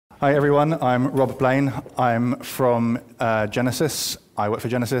Hi everyone, I'm Rob Blane. I'm from GENESYS. I work for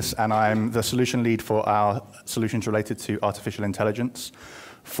GENESYS and I'm the solution lead for our solutions related to artificial intelligence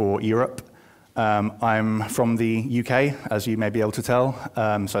for Europe. I'm from the UK, as you may be able to tell,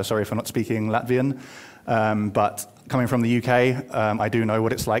 so sorry for not speaking Latvian. But coming from the UK, I do know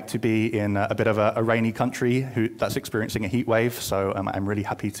what it's like to be in a bit of a rainy country that's experiencing a heat wave, so I'm really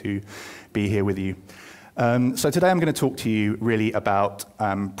happy to be here with you. So today I'm going to talk to you really about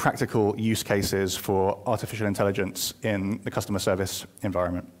practical use cases for artificial intelligence in the customer service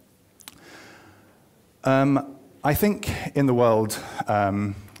environment. I think in the world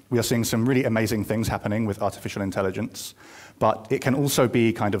we are seeing some really amazing things happening with artificial intelligence, but it can also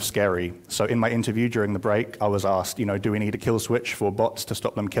be kind of scary. So in my interview during the break, I was asked, do we need a kill switch for bots to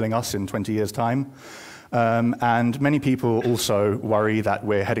stop them killing us in 20 years' time? And many people also worry that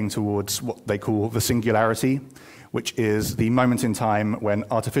we're heading towards what they call the singularity, which is the moment in time when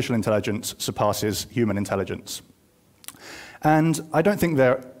artificial intelligence surpasses human intelligence. And I think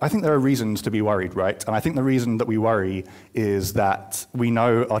there are reasons to be worried, right? And I think the reason that we worry is that we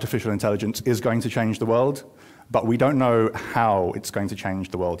know artificial intelligence is going to change the world, but we don't know how it's going to change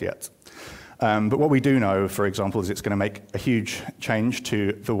the world yet. But what we do know, for example, is it's going to make a huge change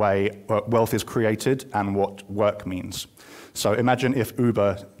to the way wealth is created and what work means. So imagine if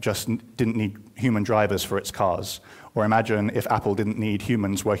Uber just didn't need human drivers for its cars, or imagine if Apple didn't need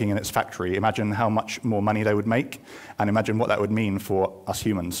humans working in its factory. Imagine how much more money they would make, and imagine what that would mean for us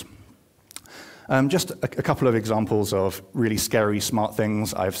humans. Just a couple of examples of really scary, smart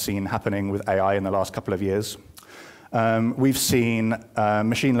things I've seen happening with AI in the last couple of years. We've seen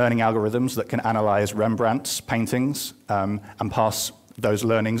machine learning algorithms that can analyze Rembrandt's paintings and pass those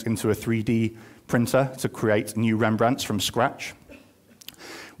learnings into a 3D printer to create new Rembrandts from scratch.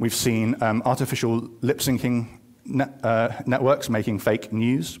 We've seen artificial lip-syncing networks making fake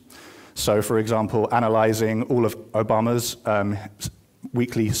news. So, for example, analyzing all of Obama's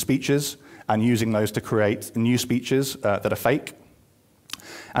weekly speeches and using those to create new speeches that are fake.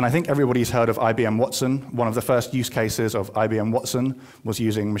 And I think everybody's heard of IBM Watson. One of the first use cases of IBM Watson was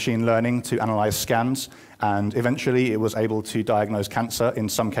using machine learning to analyze scans, and eventually it was able to diagnose cancer, in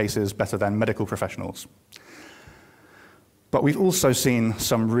some cases better than medical professionals. But we've also seen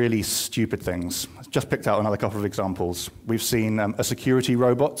some really stupid things. Just picked out another couple of examples. We've seen a security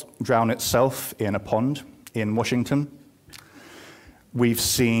robot drown itself in a pond in Washington. We've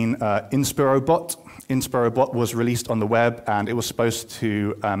seen InspiroBot. InspiroBot was released on the web, and it was supposed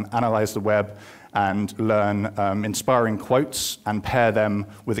to analyze the web and learn inspiring quotes and pair them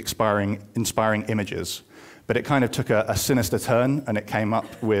with inspiring images. But it kind of took a sinister turn, and it came up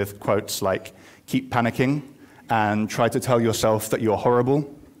with quotes like, "Keep panicking," and "Try to tell yourself that you're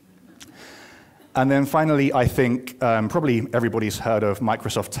horrible." And then finally, I think probably everybody's heard of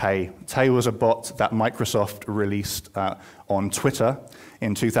Microsoft Tay. Tay was a bot that Microsoft released on Twitter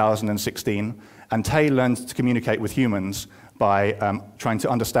in 2016. And Tay learned to communicate with humans by trying to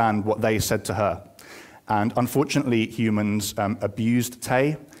understand what they said to her. And unfortunately, humans abused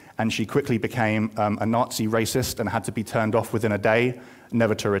Tay, and she quickly became a Nazi racist and had to be turned off within a day,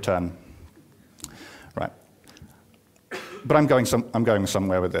 never to return. Right. But I'm going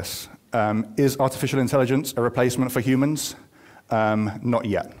somewhere with this. Is artificial intelligence a replacement for humans? Not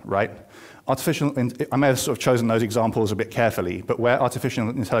yet, right? I may have sort of chosen those examples a bit carefully, but where artificial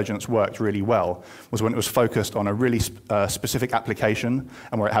intelligence worked really well was when it was focused on a really specific application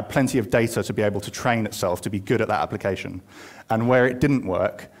and where it had plenty of data to be able to train itself to be good at that application. And where it didn't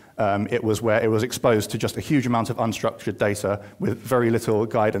work, it was where it was exposed to just a huge amount of unstructured data with very little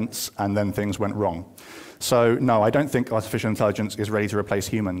guidance, and then things went wrong. So no, I don't think artificial intelligence is ready to replace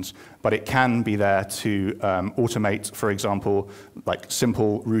humans, but it can be there to automate, for example, like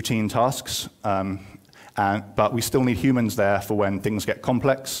simple routine tasks. But we still need humans there for when things get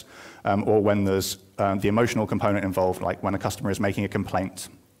complex or when there's the emotional component involved, like when a customer is making a complaint,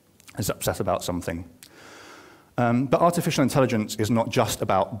 is upset about something. But artificial intelligence is not just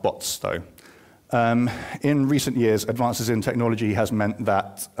about bots, though. In recent years, advances in technology has meant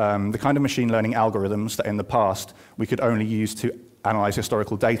that the kind of machine learning algorithms that in the past we could only use to analyze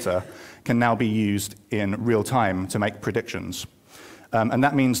historical data can now be used in real time to make predictions. And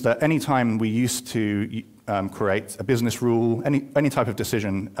that means that any time we used to create a business rule, any type of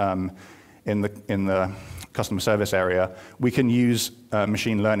decision in the customer service area, we can use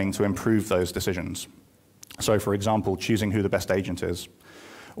machine learning to improve those decisions. So, for example, choosing who the best agent is,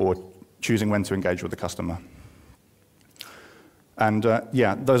 or choosing when to engage with the customer. And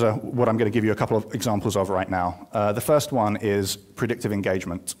yeah, those are what I'm going to give you a couple of examples of right now. The first one is predictive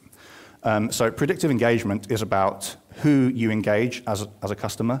engagement. So predictive engagement is about who you engage as a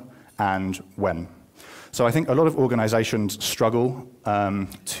customer and when. So I think a lot of organizations struggle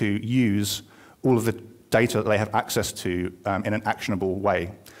to use all of the data that they have access to in an actionable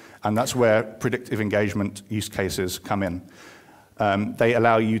way. And that's where predictive engagement use cases come in. They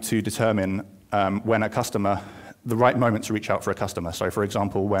allow you to determine when a customer, the right moment to reach out for a customer. So for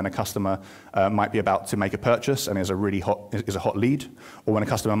example, when a customer might be about to make a purchase and is a hot lead, or when a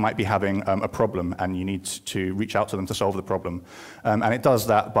customer might be having a problem and you need to reach out to them to solve the problem. And it does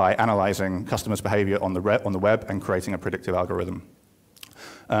that by analyzing customers' behavior on the web and creating a predictive algorithm.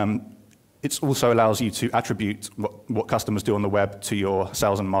 It also allows you to attribute what customers do on the web to your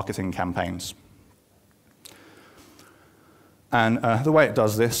sales and marketing campaigns. And the way it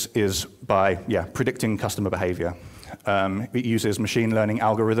does this is by predicting customer behavior. It uses machine learning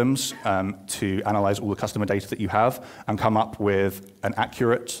algorithms to analyze all the customer data that you have and come up with an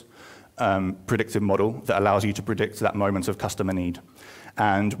accurate predictive model that allows you to predict that moment of customer need.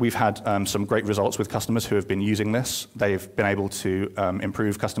 And we've had some great results with customers who have been using this. They've been able to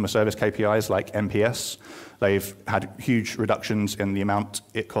improve customer service KPIs like NPS. They've had huge reductions in the amount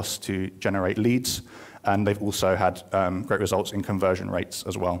it costs to generate leads. And they've also had great results in conversion rates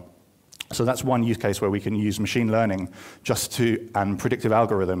as well. So that's one use case where we can use machine learning and predictive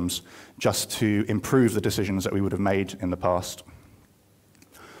algorithms just to improve the decisions that we would have made in the past.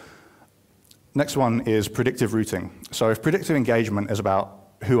 Next one is predictive routing. So if predictive engagement is about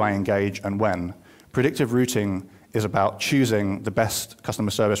who I engage and when, predictive routing is about choosing the best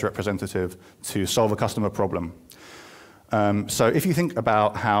customer service representative to solve a customer problem. So if you think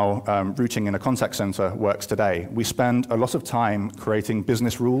about how routing in a contact center works today, we spend a lot of time creating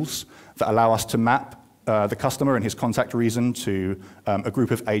business rules that allow us to map the customer and his contact reason to a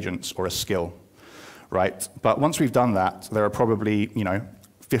group of agents or a skill, right? But once we've done that, there are probably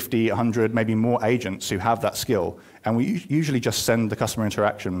 50, 100, maybe more agents who have that skill, and we usually just send the customer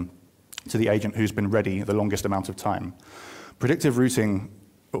interaction to the agent who's been ready the longest amount of time. Predictive routing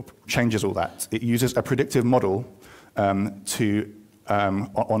changes all that. It uses a predictive model on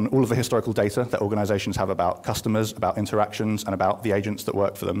all of the historical data that organizations have about customers, about interactions, and about the agents that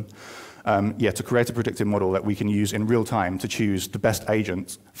work for them, to create a predictive model that we can use in real time to choose the best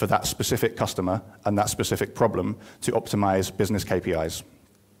agent for that specific customer and that specific problem to optimize business KPIs,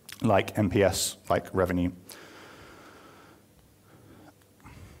 like NPS, like revenue.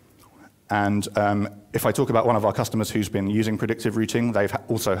 And if I talk about one of our customers who's been using predictive routing, they've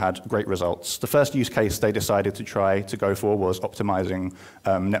also had great results. The first use case they decided to try to go for was optimizing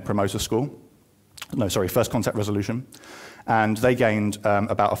net promoter score. First contact resolution. And they gained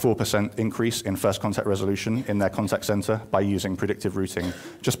about a 4% increase in first contact resolution in their contact center by using predictive routing,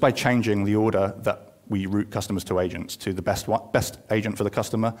 just by changing the order that we route customers to agents, to the best agent for the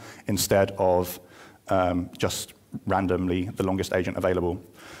customer instead of just randomly the longest agent available.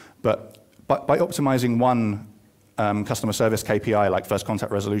 But by optimizing one customer service KPI like first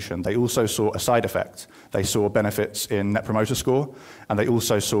contact resolution, they also saw a side effect. They saw benefits in net promoter score, and they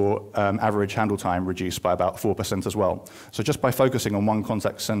also saw average handle time reduced by about 4% as well. So just by focusing on one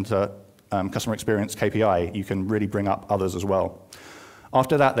contact center customer experience KPI, you can really bring up others as well.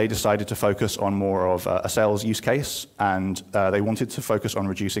 After that, they decided to focus on more of a sales use case, and they wanted to focus on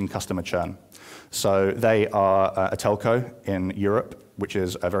reducing customer churn. So they are a telco in Europe, which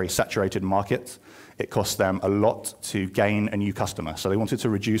is a very saturated market. It costs them a lot to gain a new customer. So they wanted to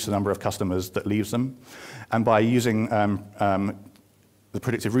reduce the number of customers that leaves them. And by using the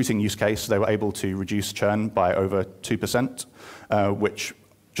predictive routing use case, they were able to reduce churn by over 2%, which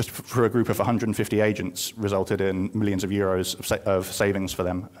just for a group of 150 agents resulted in millions of euros of savings for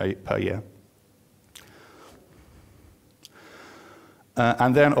them per year.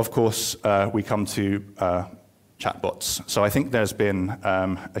 And then, of course, we come to chatbots. So I think there's been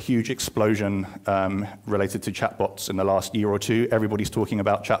a huge explosion related to chatbots in the last year or two. Everybody's talking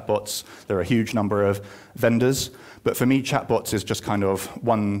about chatbots. There are a huge number of vendors. But for me, chatbots is just kind of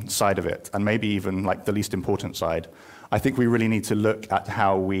one side of it, and maybe even like the least important side. I think we really need to look at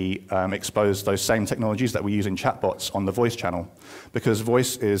how we expose those same technologies that we use in chatbots on the voice channel, because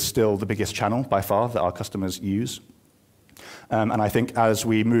voice is still the biggest channel by far that our customers use. And I think as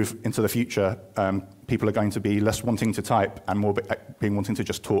we move into the future, people are going to be less wanting to type and more being wanting to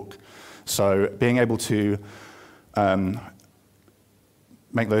just talk. So being able to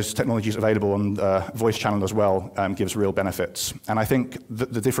make those technologies available on the voice channel as well gives real benefits. And I think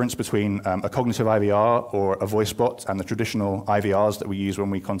the difference between a cognitive IVR or a voice bot and the traditional IVRs that we use when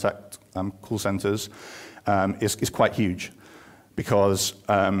we contact call centers is quite huge, because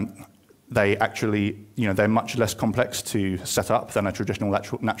They actually, they're much less complex to set up than a traditional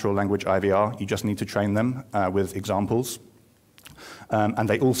natural language IVR. You just need to train them with examples. And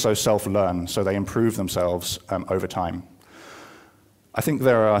they also self-learn, so they improve themselves over time. I think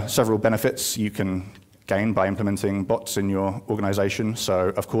there are several benefits you can gain by implementing bots in your organization.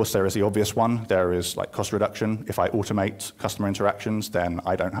 So, of course, there is the obvious one. There is like cost reduction. If I automate customer interactions, then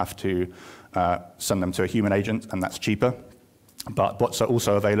I don't have to send them to a human agent, and that's cheaper. But bots are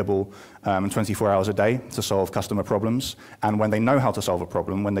also available 24 hours a day to solve customer problems. And when they know how to solve a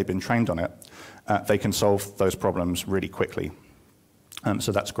problem, when they've been trained on it, they can solve those problems really quickly.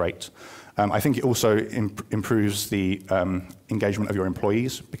 So that's great. I think it also improves the engagement of your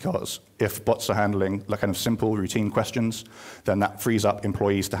employees, because if bots are handling like kind of simple routine questions, then that frees up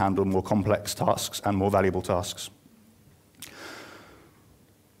employees to handle more complex tasks and more valuable tasks.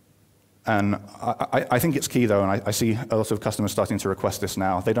 And I think it's key, though, and I see a lot of customers starting to request this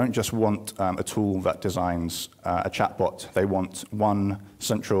now. They don't just want a tool that designs a chatbot. They want one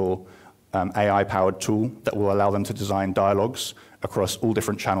central AI-powered tool that will allow them to design dialogues across all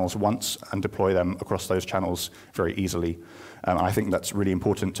different channels once and deploy them across those channels very easily. And I think that's really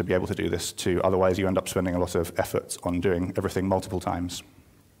important to be able to do this too. Otherwise, you end up spending a lot of effort on doing everything multiple times.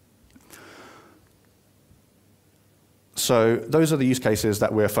 So those are the use cases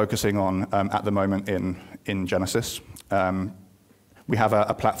that we're focusing on at the moment in GENESYS. We have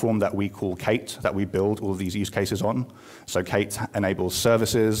a platform that we call Kate that we build all of these use cases on. So Kate enables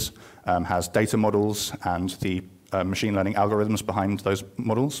services, has data models, and the machine learning algorithms behind those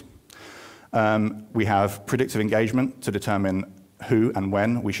models. We have predictive engagement to determine who and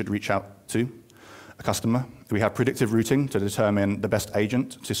when we should reach out to a customer. We have predictive routing to determine the best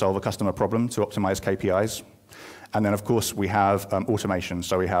agent to solve a customer problem to optimize KPIs. And then, of course, we have automation.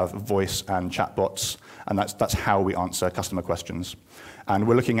 So we have voice and chatbots, and that's how we answer customer questions. And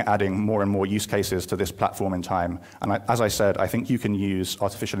we're looking at adding more and more use cases to this platform in time. And as I said, I think you can use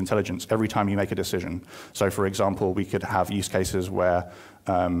artificial intelligence every time you make a decision. So, for example, we could have use cases where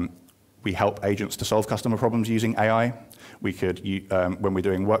we help agents to solve customer problems using AI. We could, when we're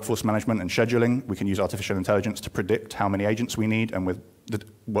doing workforce management and scheduling, we can use artificial intelligence to predict how many agents we need and with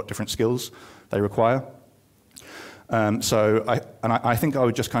what different skills they require. So I think I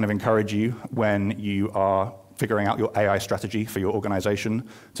would just kind of encourage you, when you are figuring out your AI strategy for your organization,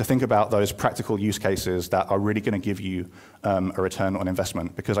 to think about those practical use cases that are really going to give you a return on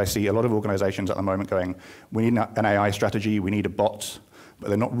investment. Because I see a lot of organizations at the moment going, we need an AI strategy, we need a bot, but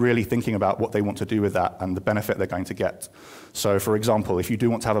they're not really thinking about what they want to do with that and the benefit they're going to get. So, for example, if you do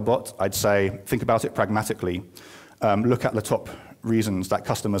want to have a bot, I'd say think about it pragmatically. Look at the top reasons that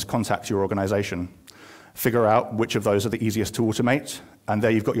customers contact your organization. Figure out which of those are the easiest to automate, and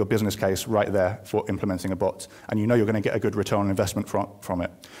there you've got your business case right there for implementing a bot, and you know you're going to get a good return on investment from it.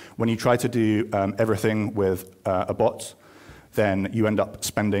 When you try to do everything with a bot, then you end up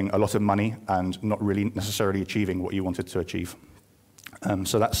spending a lot of money and not really necessarily achieving what you wanted to achieve.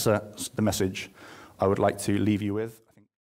 So that's the message I would like to leave you with.